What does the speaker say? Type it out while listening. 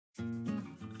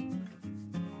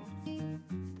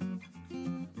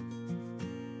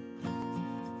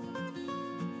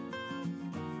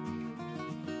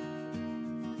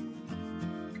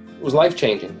was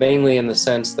life-changing, mainly in the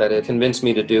sense that it convinced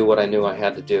me to do what I knew I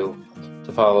had to do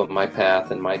to follow my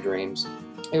path and my dreams.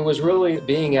 It was really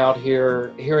being out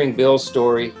here, hearing Bill's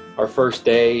story. Our first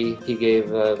day, he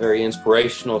gave a very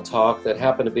inspirational talk that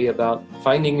happened to be about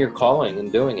finding your calling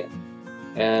and doing it.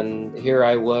 And here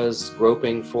I was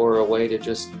groping for a way to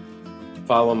just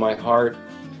follow my heart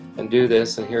and do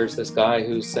this. And here's this guy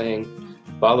who's saying,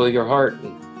 follow your heart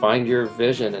and find your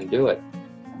vision and do it.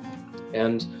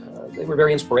 And they were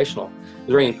very inspirational. It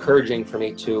was very encouraging for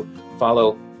me to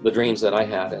follow the dreams that I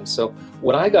had. And so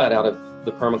what I got out of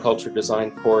the permaculture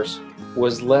design course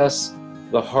was less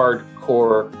the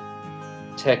hardcore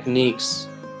techniques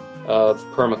of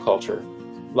permaculture.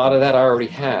 A lot of that I already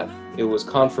had. It was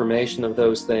confirmation of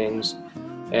those things,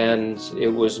 and it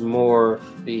was more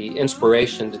the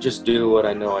inspiration to just do what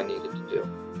I know I needed to do.